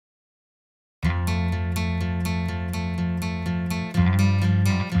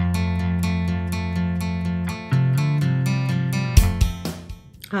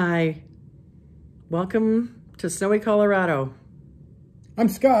Hi, welcome to snowy Colorado. I'm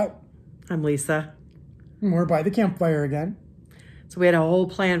Scott, I'm Lisa. and we're by the campfire again. So we had a whole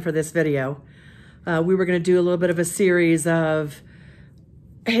plan for this video. We were going to do a little bit of a series of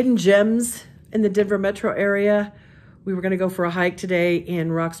hidden gems in the Denver metro area. We were going to go for a hike today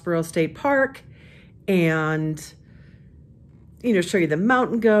in Roxborough State Park and, show you the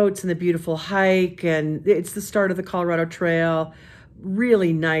mountain goats and the beautiful hike. And it's the start of the Colorado Trail.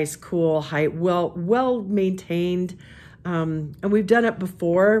 Really nice, cool hike, well maintained. And we've done it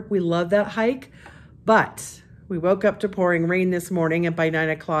before. We love that hike, but we woke up to pouring rain this morning, and by 9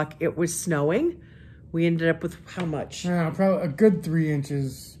 o'clock it was snowing. We ended up with how much? Probably a good 3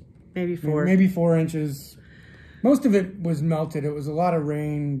 inches. Maybe 4. Maybe 4 inches. Most of it was melted. It was a lot of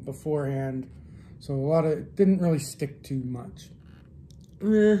rain beforehand, so it didn't really stick too much.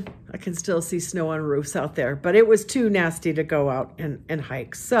 I can still see snow on roofs out there, but it was too nasty to go out and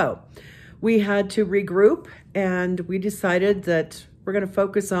hike. So we had to regroup, and we decided that we're going to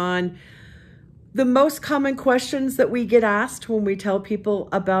focus on the most common questions that we get asked when we tell people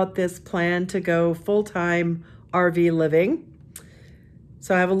about this plan to go full-time RV living.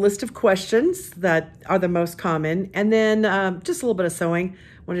 So I have a list of questions that are the most common, and then just a little bit of sewing.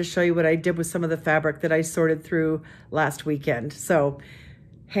 I want to show you what I did with some of the fabric that I sorted through last weekend. So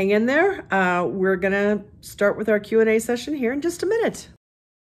hang in there. We're going to start with our Q&A session here in just a minute.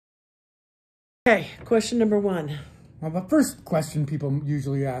 Okay, question number 1. Well, the first question people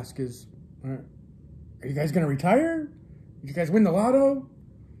usually ask is, are you guys going to retire? Did you guys win the lotto?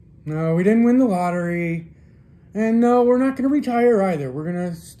 No, we didn't win the lottery. And no, we're not going to retire either. We're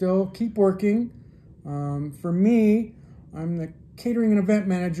going to still keep working. For me, I'm the catering and event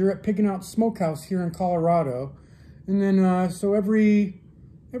manager at Piggin' Out Smokehouse here in Colorado. And then so every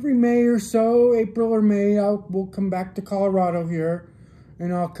May or so, April or May, we'll come back to Colorado here,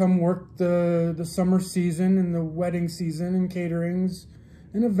 and I'll come work the summer season and the wedding season and caterings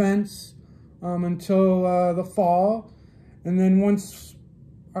and events until the fall. And then once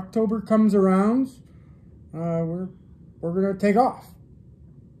October comes around, we're gonna take off.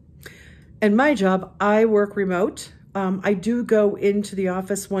 And my job, I work remote. I do go into the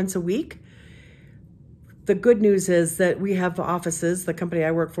office once a week. The good news is that we have offices. The company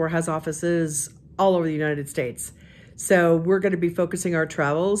I work for has offices all over the United States. So we're going to be focusing our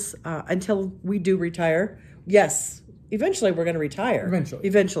travels until we do retire. Yes, eventually we're going to retire.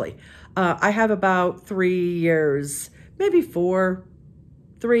 Eventually. I have about 3 years, maybe 4.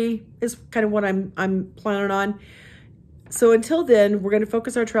 3 is kind of what I'm planning on. So until then, we're going to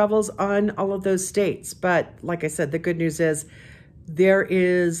focus our travels on all of those states. But like I said, the good news is there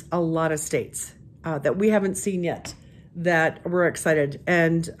is a lot of states that we haven't seen yet that we're excited,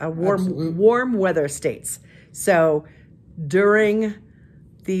 and warm weather states. So during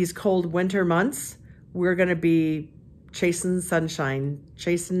these cold winter months, we're going to be chasing sunshine,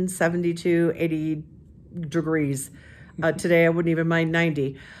 chasing 72, 80 degrees. Today I wouldn't even mind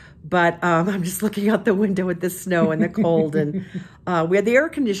 90. But I'm just looking out the window with the snow and the cold. And we had the air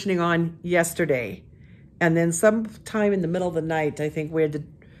conditioning on yesterday. And then sometime in the middle of the night, I think we had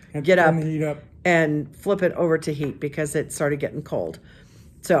to get up and flip it over to heat because it started getting cold.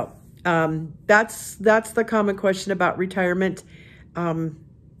 So that's the common question about retirement.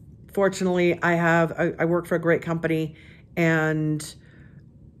 Fortunately, I work for a great company and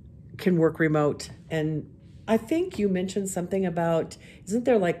can work remote. And I think you mentioned something about, isn't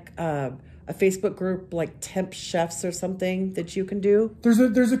there like a Facebook group like Temp Chefs or something that you can do?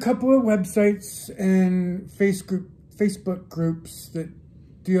 There's a couple of websites and Facebook groups that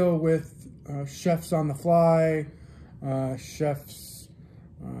deal with chefs on the fly, chefs.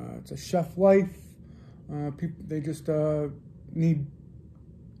 It's a chef life. They just need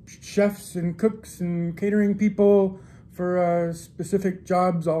chefs and cooks and catering people for specific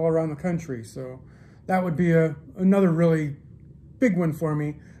jobs all around the country. So that would be another really big one for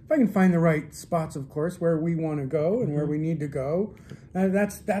me. If I can find the right spots, of course, where we want to go and where we need to go.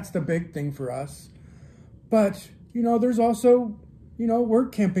 That's the big thing for us. But, there's also,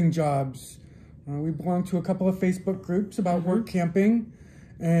 work camping jobs. We belong to a couple of Facebook groups about work camping.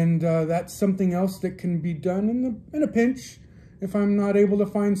 And that's something else that can be done in a pinch. If I'm not able to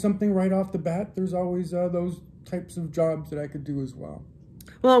find something right off the bat, there's always those types of jobs that I could do as well.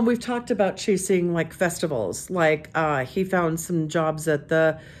 Well, we've talked about chasing like festivals. Like he found some jobs at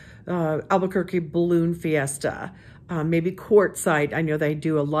the Albuquerque Balloon Fiesta. Maybe Quartzsite. I know they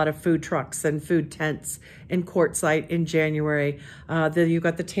do a lot of food trucks and food tents in Quartzsite in January. Then you've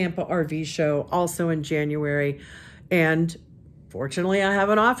got the Tampa RV show also in January. And fortunately, I have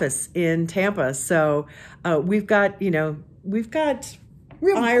an office in Tampa. So we've got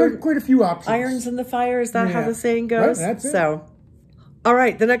We have quite a few options. Irons in the fire, is that how the saying goes? Right, that's it. So, all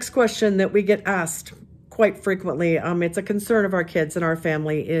right, the next question that we get asked quite frequently, it's a concern of our kids and our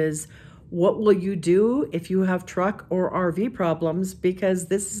family, is what will you do if you have truck or RV problems, because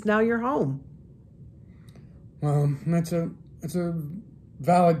this is now your home? Well, that's a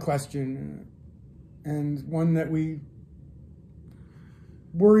valid question, and one that we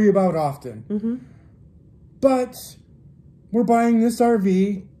worry about often. Mm-hmm. But we're buying this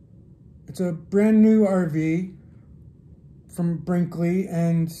RV. It's a brand new RV from Brinkley,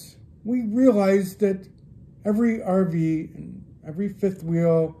 and we realized that every RV and every fifth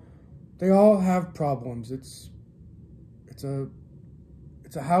wheel, they all have problems. It's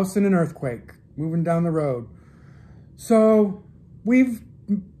a house in an earthquake moving down the road. So we've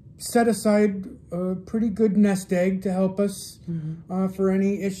set aside a pretty good nest egg to help us for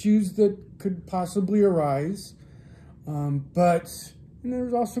any issues that could possibly arise. But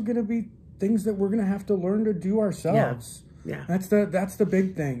there's also going to be things that we're going to have to learn to do ourselves. Yeah. That's the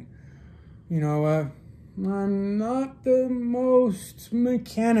big thing. You know, I'm not the most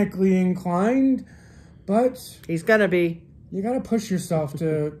mechanically inclined, but He's going to be. You got to push yourself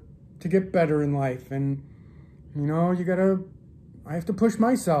to get better in life. And, you know, I have to push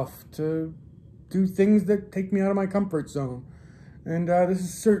myself to do things that take me out of my comfort zone. And this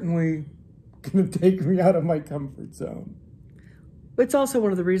is certainly going to take me out of my comfort zone. It's also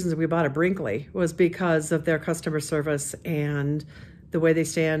one of the reasons we bought a Brinkley, was because of their customer service and the way they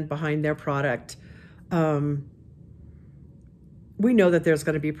stand behind their product. We know that there's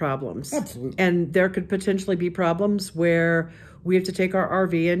going to be problems. Absolutely. And there could potentially be problems where we have to take our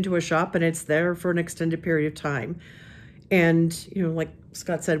RV into a shop and it's there for an extended period of time. And, you know, like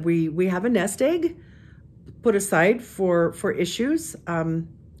Scott said, we have a nest egg put aside for issues.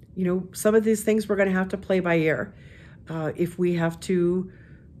 You know, some of these things we're going to have to play by ear. If we have to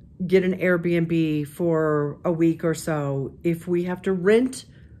get an Airbnb for a week or so, if we have to rent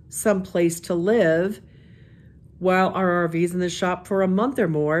someplace to live while our RV's in the shop for a month or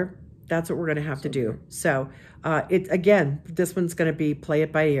more, that's what we're going to have to do. So this one's going to be play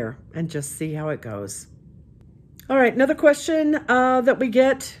it by ear and just see how it goes. All right, another question that we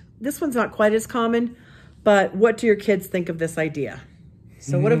get. This one's not quite as common, but what do your kids think of this idea?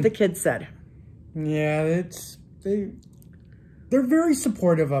 So what have the kids said? Yeah, they're very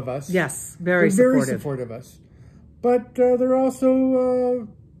supportive of us. Yes, very supportive of us. But they're also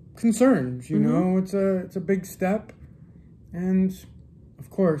concerned. You know, it's a big step, and of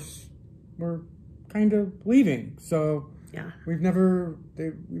course, we're kind of leaving. So yeah, we've never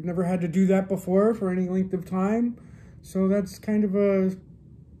had to do that before for any length of time. So that's kind of a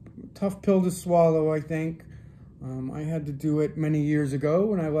tough pill to swallow, I think. I had to do it many years ago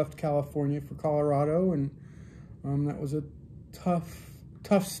when I left California for Colorado, and that was a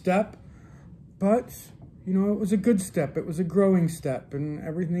tough step. But, you know, it was a good step. It was a growing step, and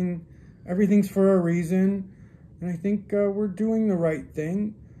everything's for a reason. And I think we're doing the right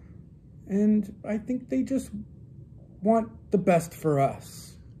thing. And I think they just want the best for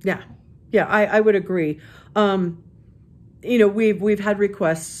us. Yeah, I would agree. You know, we've had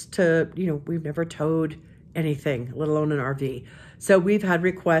requests to, you know, we've never towed anything, let alone an RV. So we've had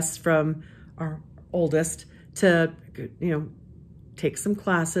requests from our oldest to, you know, take some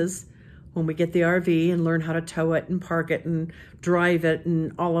classes when we get the RV and learn how to tow it and park it and drive it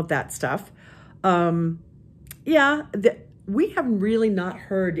and all of that stuff. We have really not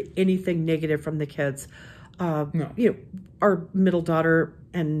heard anything negative from the kids. No. You know, our middle daughter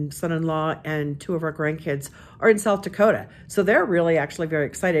and son-in-law and two of our grandkids are in South Dakota. So they're really actually very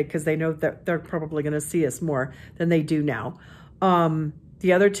excited because they know that they're probably going to see us more than they do now.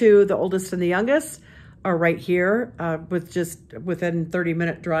 The other two, the oldest and the youngest, are right here with just within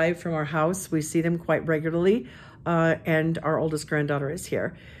 30-minute drive from our house. We see them quite regularly. And our oldest granddaughter is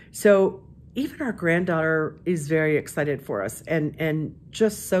here. So even our granddaughter is very excited for us and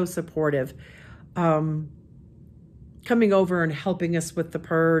just so supportive. Coming over and helping us with the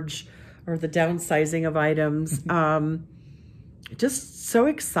purge or the downsizing of items. Just so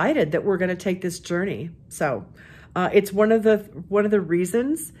excited that we're going to take this journey. So it's one of the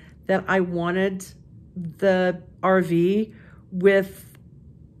reasons that I wanted the RV with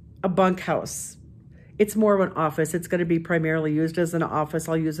a bunkhouse. It's more of an office. It's going to be primarily used as an office.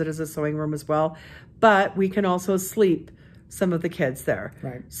 I'll use it as a sewing room as well. But we can also sleep some of the kids there.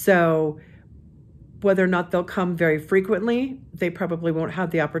 Right. So whether or not they'll come very frequently, they probably won't have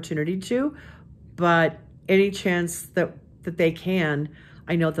the opportunity to. But any chance that they can,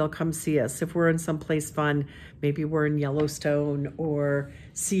 I know they'll come see us. If we're in someplace fun, maybe we're in Yellowstone or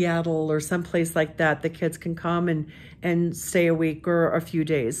Seattle or someplace like that, the kids can come and stay a week or a few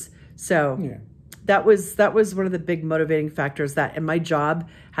days. So Yeah. that was one of the big motivating factors, that in my job,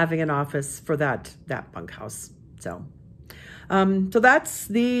 having an office for that bunkhouse. So that's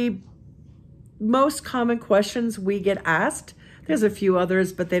the most common questions we get asked. There's a few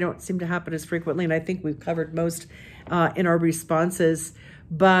others, but they don't seem to happen as frequently, and I think we've covered most in our responses.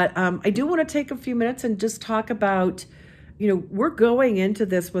 But I do want to take a few minutes and just talk about, we're going into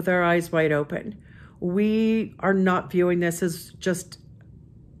this with our eyes wide open. We are not viewing this as just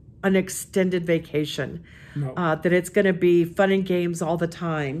an extended vacation, No. that it's going to be fun and games all the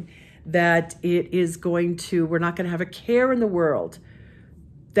time, that we're not going to have a care in the world.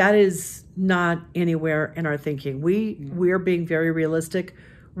 That is not anywhere in our thinking. We are being very realistic.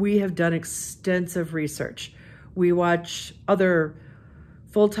 We have done extensive research. We watch other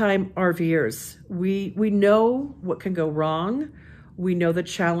full-time RVers. We know what can go wrong. We know the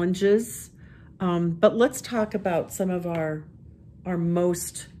challenges. But let's talk about some of our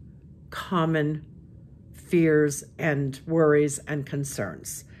most common fears and worries and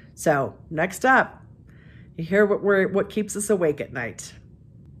concerns. So next up, you hear what keeps us awake at night.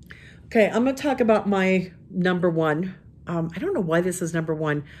 Okay, I'm going to talk about my number one. I don't know why this is number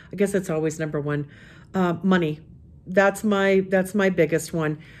one. I guess it's always number one. Money. That's my biggest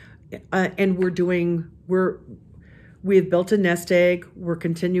one. And we have built a nest egg. We're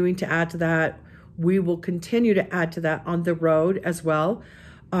continuing to add to that. We will continue to add to that on the road as well.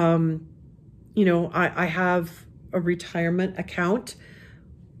 I have a retirement account,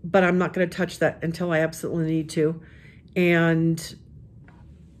 but I'm not going to touch that until I absolutely need to. And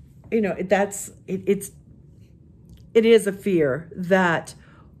it is a fear that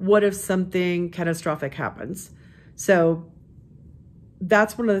what if something catastrophic happens? So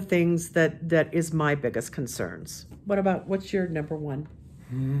that's one of the things that is my biggest concerns. What's your number one?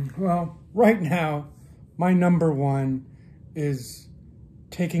 Well, right now, my number one is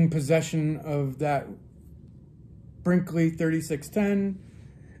taking possession of that Brinkley 3610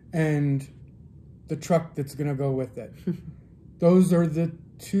 and the truck that's going to go with it. Those are the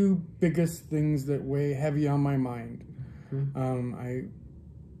two biggest things that weigh heavy on my mind.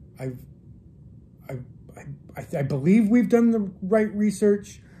 I believe we've done the right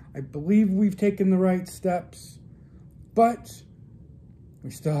research. I believe we've taken the right steps, but we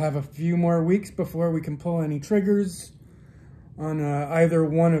still have a few more weeks before we can pull any triggers on either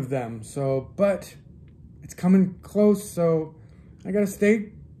one of them. But it's coming close, so I gotta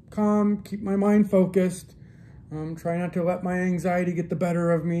stay calm, keep my mind focused, try not to let my anxiety get the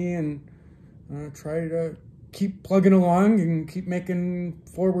better of me, and try to keep plugging along and keep making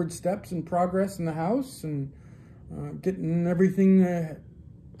forward steps and progress in the house, and getting everything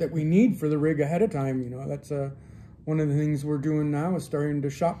that we need for the rig ahead of time. That's one of the things we're doing now, is starting to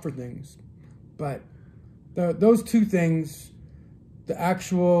shop for things. But those two things, the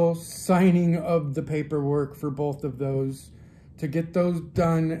actual signing of the paperwork for both of those, to get those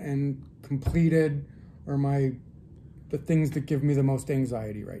done and completed, are the things that give me the most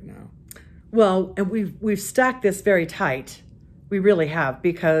anxiety right now. Well, and we've stacked this very tight. We really have,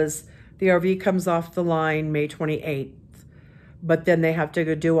 because the RV comes off the line May 28th, but then they have to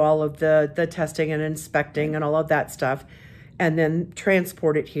go do all of the testing and inspecting and all of that stuff, and then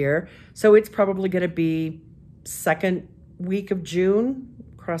transport it here. So it's probably going to be second week of June,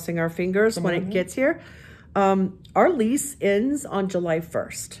 crossing our fingers, when it gets here. Our lease ends on July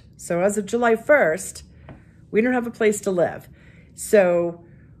 1st. So as of July 1st, we don't have a place to live. So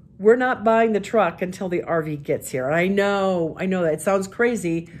we're not buying the truck until the RV gets here. And I know that it sounds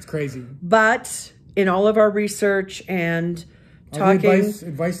crazy. It's crazy. But in all of our research and talking...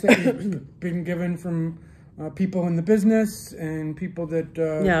 Advice that we've been given from people in the business and people that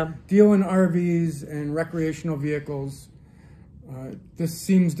deal in RVs and recreational vehicles, this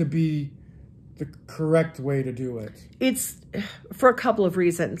seems to be the correct way to do it. It's for a couple of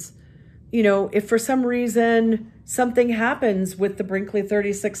reasons. If for some reason something happens with the Brinkley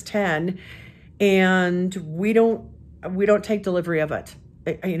 3610 and we don't take delivery of it,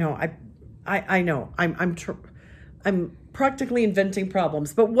 I know I'm practically inventing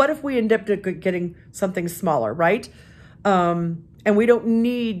problems, but what if we end up getting something smaller, right? And we don't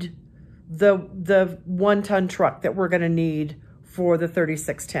need the 1-ton truck that we're going to need for the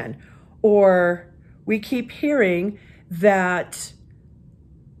 3610, or we keep hearing that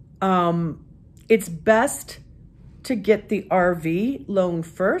it's best to get the RV loan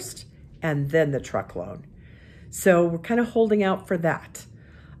first and then the truck loan. So we're kind of holding out for that.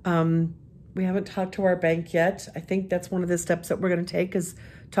 We haven't talked to our bank yet. I think that's one of the steps that we're going to take is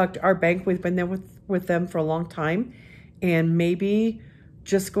talk to our bank. We've been there with them for a long time. And maybe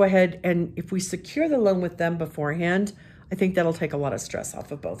just go ahead and if we secure the loan with them beforehand, I think that'll take a lot of stress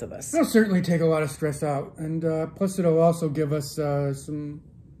off of both of us. It'll certainly take a lot of stress out. And plus it'll also give us some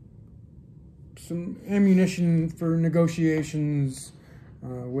ammunition for negotiations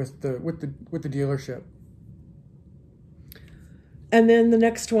with the dealership. And then the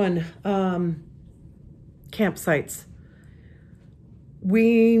next one, campsites.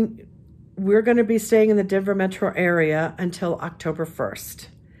 We're going to be staying in the Denver metro area until October 1st.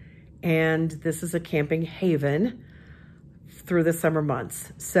 And this is a camping haven through the summer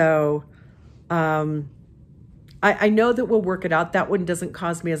months. So I know that we'll work it out. That one doesn't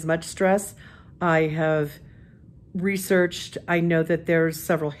cause me as much stress. I have researched. I know that there's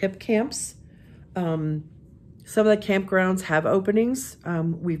several hip camps. Some of the campgrounds have openings.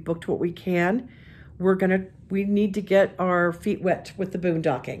 We've booked what we can. We need to get our feet wet with the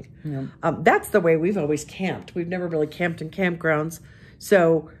boondocking. Yeah. That's the way we've always camped. We've never really camped in campgrounds.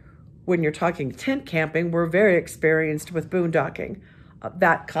 So when you're talking tent camping, we're very experienced with boondocking.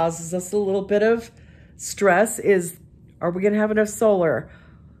 That causes us a little bit of stress are we going to have enough solar?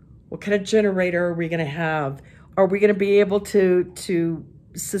 What kind of generator are we going to have? Are we going to be able to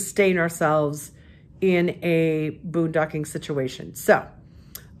sustain ourselves in a boondocking situation? So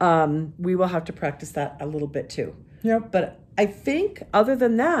we will have to practice that a little bit too. Yep. But I think other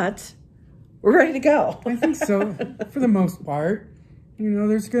than that, we're ready to go. I think so, for the most part. You know,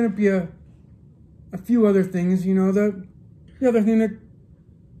 there's going to be a few other things. You know, the other thing that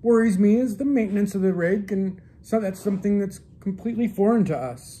worries me is the maintenance of the rig, and so that's something that's completely foreign to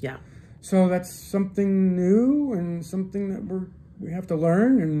us. Yeah. So that's something new and something that we have to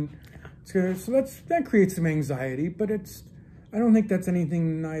learn, and so that creates some anxiety. But I don't think that's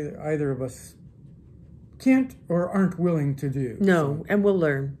anything either of us can't or aren't willing to do. No, so. And we'll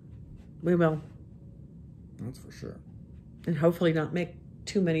learn. We will. That's for sure. And hopefully not make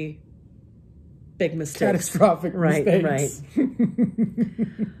too many big mistakes. Catastrophic mistakes. Right.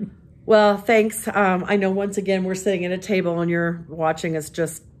 Well, thanks. I know once again we're sitting at a table and you're watching us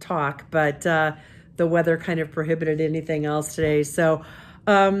just talk, but the weather kind of prohibited anything else today. So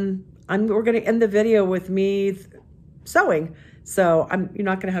we're going to end the video with me sewing. So you're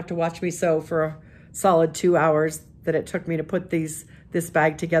not going to have to watch me sew for a solid 2 hours that it took me to put this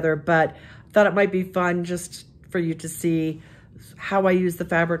bag together, but I thought it might be fun just for you to see how I use the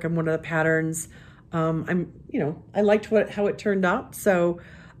fabric and one of the patterns. I liked how it turned out. So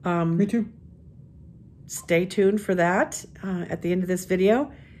me too. Stay tuned for that at the end of this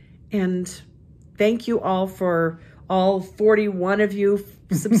video. And thank you all for all 41 of you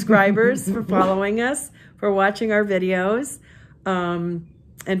subscribers for following us, for watching our videos,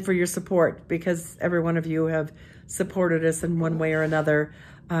 and for your support, because every one of you have supported us in one way or another,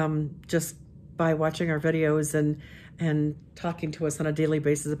 just by watching our videos and talking to us on a daily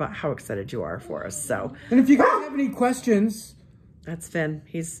basis about how excited you are for us. So, and if you guys have any questions, that's Finn.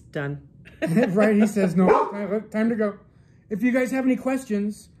 He's done. Right? He says no. Time to go. If you guys have any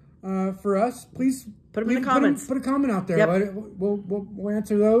questions for us, please put them in the comments. Put a comment out there. Yep. We'll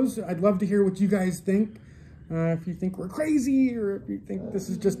answer those. I'd love to hear what you guys think. If you think we're crazy, or if you think this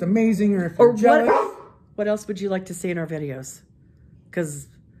is just amazing, or if you're jealous. What else would you like to see in our videos? Because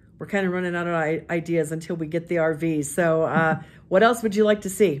we're kind of running out of ideas until we get the RV. So what else would you like to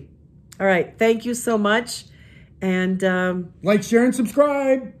see? All right. Thank you so much. And like, share, and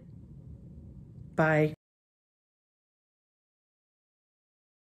subscribe. Bye.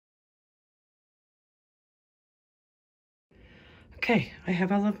 Okay, I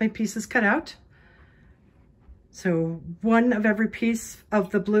have all of my pieces cut out. So one of every piece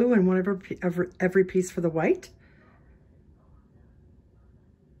of the blue and one of every piece for the white.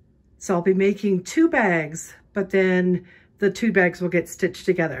 So I'll be making 2 bags, but then the 2 bags will get stitched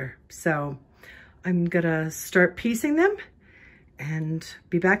together. So I'm gonna start piecing them and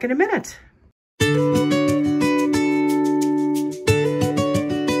be back in a minute.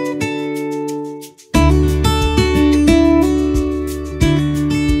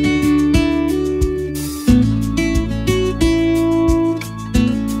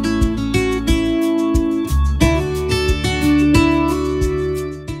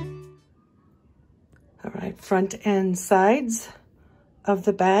 Front and sides of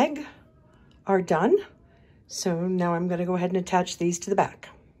the bag are done. So now I'm going to go ahead and attach these to the back.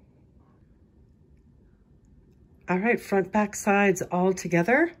 All right, front, back, sides all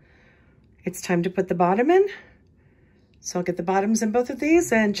together. It's time to put the bottom in. So I'll get the bottoms in both of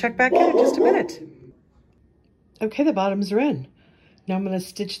these and check back in just a minute. Okay, the bottoms are in. Now I'm going to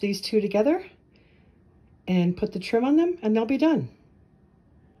stitch these two together and put the trim on them, and they'll be done.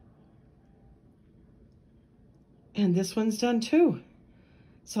 And this one's done too.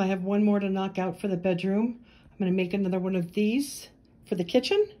 So I have one more to knock out for the bedroom. I'm going to make another one of these for the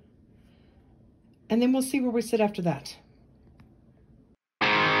kitchen, and then we'll see where we sit after that.